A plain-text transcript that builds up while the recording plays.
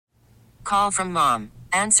call from mom.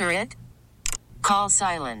 Answer it. Call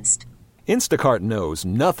silenced. Instacart knows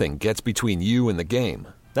nothing gets between you and the game.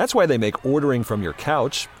 That's why they make ordering from your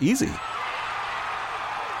couch easy.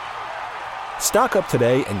 Stock up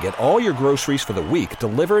today and get all your groceries for the week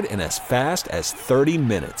delivered in as fast as 30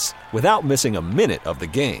 minutes without missing a minute of the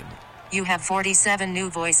game. You have 47 new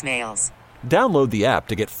voicemails. Download the app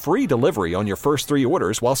to get free delivery on your first 3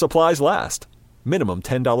 orders while supplies last. Minimum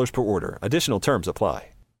 $10 per order. Additional terms apply.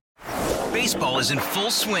 Baseball is in full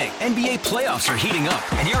swing. NBA playoffs are heating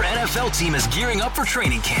up, and your NFL team is gearing up for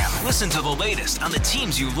training camp. Listen to the latest on the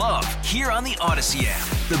teams you love here on the Odyssey app.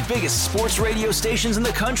 The biggest sports radio stations in the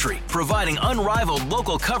country, providing unrivaled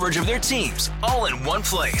local coverage of their teams, all in one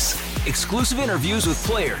place. Exclusive interviews with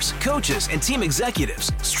players, coaches, and team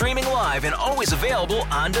executives, streaming live and always available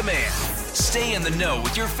on demand. Stay in the know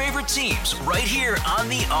with your favorite teams right here on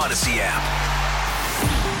the Odyssey app.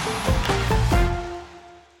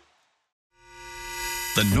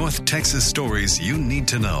 The North Texas stories you need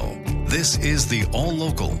to know. This is the All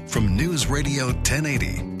Local from News Radio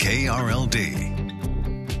 1080 KRLD.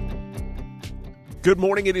 Good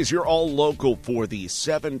morning. It is your All Local for the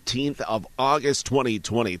 17th of August,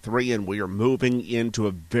 2023, and we are moving into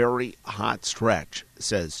a very hot stretch,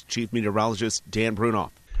 says Chief Meteorologist Dan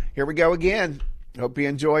Brunoff. Here we go again. Hope you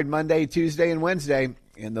enjoyed Monday, Tuesday, and Wednesday.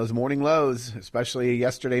 And those morning lows, especially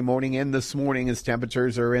yesterday morning and this morning, as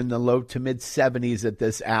temperatures are in the low to mid 70s at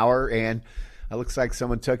this hour. And it looks like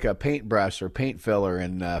someone took a paintbrush or paint filler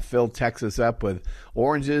and filled Texas up with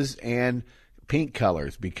oranges and pink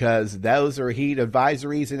colors, because those are heat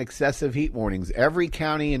advisories and excessive heat warnings. Every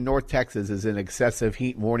county in North Texas is in excessive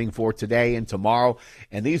heat warning for today and tomorrow,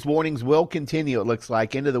 and these warnings will continue, it looks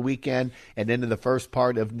like, into the weekend and into the first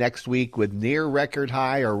part of next week, with near record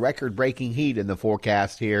high or record-breaking heat in the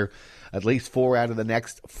forecast here, at least 4 out of the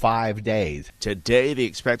next 5 days. Today, the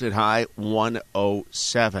expected high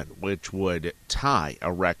 107, which would tie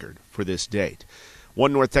a record for this date.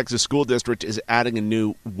 One North Texas school district is adding a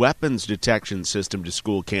new weapons detection system to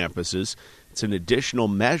school campuses. It's an additional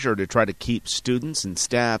measure to try to keep students and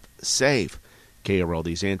staff safe.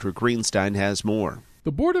 KRLD's Andrew Greenstein has more.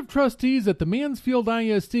 The Board of Trustees at the Mansfield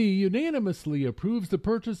ISD unanimously approves the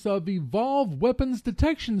purchase of Evolve weapons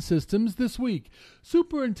detection systems this week.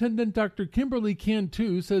 Superintendent Dr. Kimberly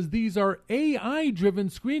Cantu says these are AI-driven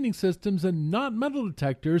screening systems and not metal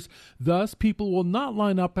detectors. Thus, people will not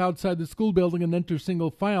line up outside the school building and enter single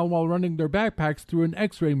file while running their backpacks through an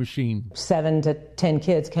X-ray machine. 7 to 10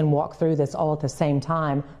 kids can walk through this all at the same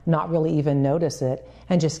time, not really even notice it,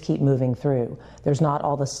 and just keep moving through. There's not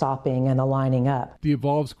all the stopping and the lining up. The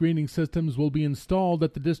Evolve screening systems will be installed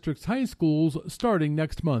at the district's high schools starting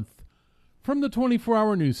next month. From the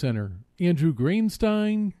 24-Hour News Center, Andrew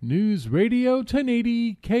Greenstein, News Radio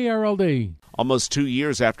 1080 KRLD. Almost 2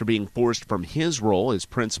 years after being forced from his role as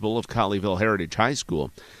principal of Colleyville Heritage High School,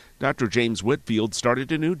 Dr. James Whitfield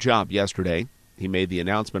started a new job yesterday. He made the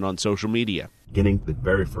announcement on social media. Beginning the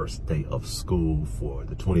very first day of school for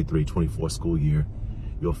the 23-24 school year,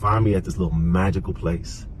 you'll find me at this little magical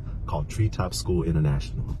place called Treetop School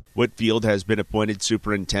International. Whitfield has been appointed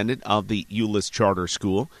superintendent of the Euless Charter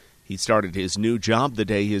School. He started his new job the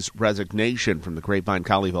day his resignation from the Grapevine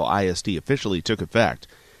Colleyville ISD officially took effect.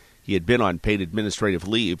 He had been on paid administrative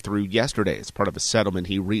leave through yesterday as part of a settlement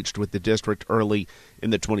he reached with the district early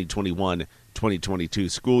in the 2021-2022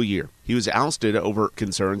 school year. He was ousted over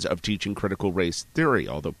concerns of teaching critical race theory,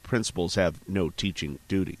 although principals have no teaching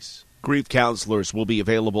duties. Grief counselors will be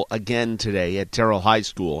available again today at Terrell High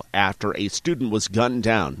School after a student was gunned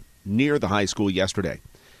down near the high school yesterday.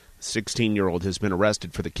 A 16-year-old has been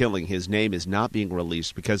arrested for the killing. His name is not being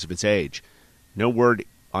released because of his age. No word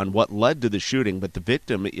on what led to the shooting, but the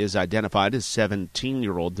victim is identified as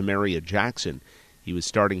 17-year-old Demaria Jackson. He was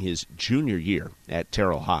starting his junior year at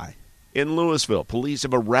Terrell High. In Louisville, police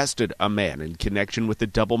have arrested a man in connection with the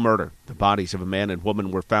double murder. The bodies of a man and woman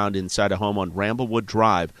were found inside a home on Ramblewood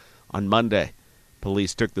Drive on Monday.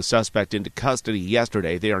 Police took the suspect into custody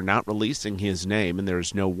yesterday. They are not releasing his name, and there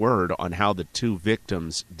is no word on how the two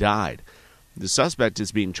victims died. The suspect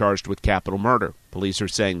is being charged with capital murder. Police are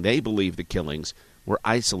saying they believe the killings were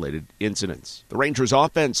isolated incidents. The Rangers'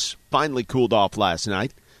 offense finally cooled off last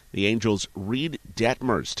night. The Angels' Reed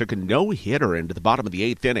Detmers took a no-hitter into the bottom of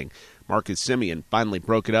the 8th inning. Marcus Semien finally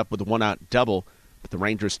broke it up with a one-out double, but the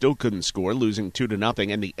Rangers still couldn't score, losing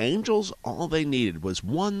 2-0, and the Angels, all they needed was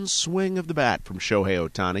one swing of the bat from Shohei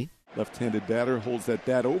Ohtani. Left-handed batter holds that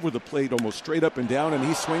bat over the plate almost straight up and down, and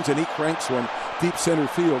he swings and he cranks one deep center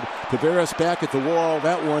field. Taveras back at the wall.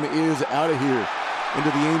 That one is out of here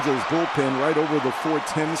into the Angels bullpen right over the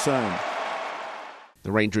 410 sign.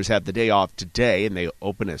 The Rangers have the day off today, and they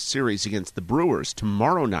open a series against the Brewers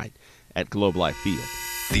tomorrow night at Globe Life Field.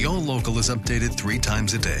 The All Local is updated 3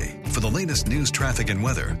 times a day. For the latest news, traffic, and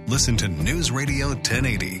weather, listen to News Radio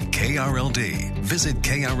 1080 KRLD. Visit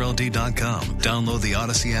KRLD.com, download the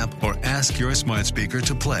Odyssey app, or ask your smart speaker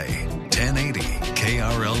to play 1080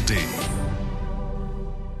 KRLD.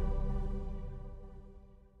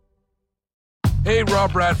 Hey,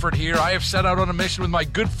 Rob Bradford here. I have set out on a mission with my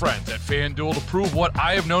good friends at FanDuel to prove what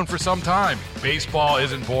I have known for some time. Baseball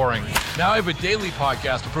isn't boring. Now I have a daily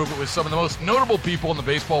podcast to prove it with some of the most notable people in the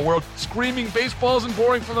baseball world, screaming baseball isn't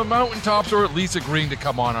boring from the mountaintops, or at least agreeing to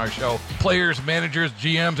come on our show. Players, managers,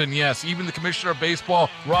 GMs, and yes, even the commissioner of baseball,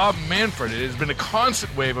 Rob Manfred. It has been a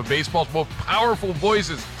constant wave of baseball's most powerful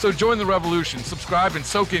voices. So join the revolution. Subscribe and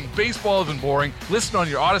soak in Baseball Isn't Boring. Listen on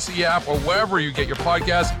your Odyssey app or wherever you get your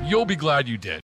podcasts. You'll be glad you did.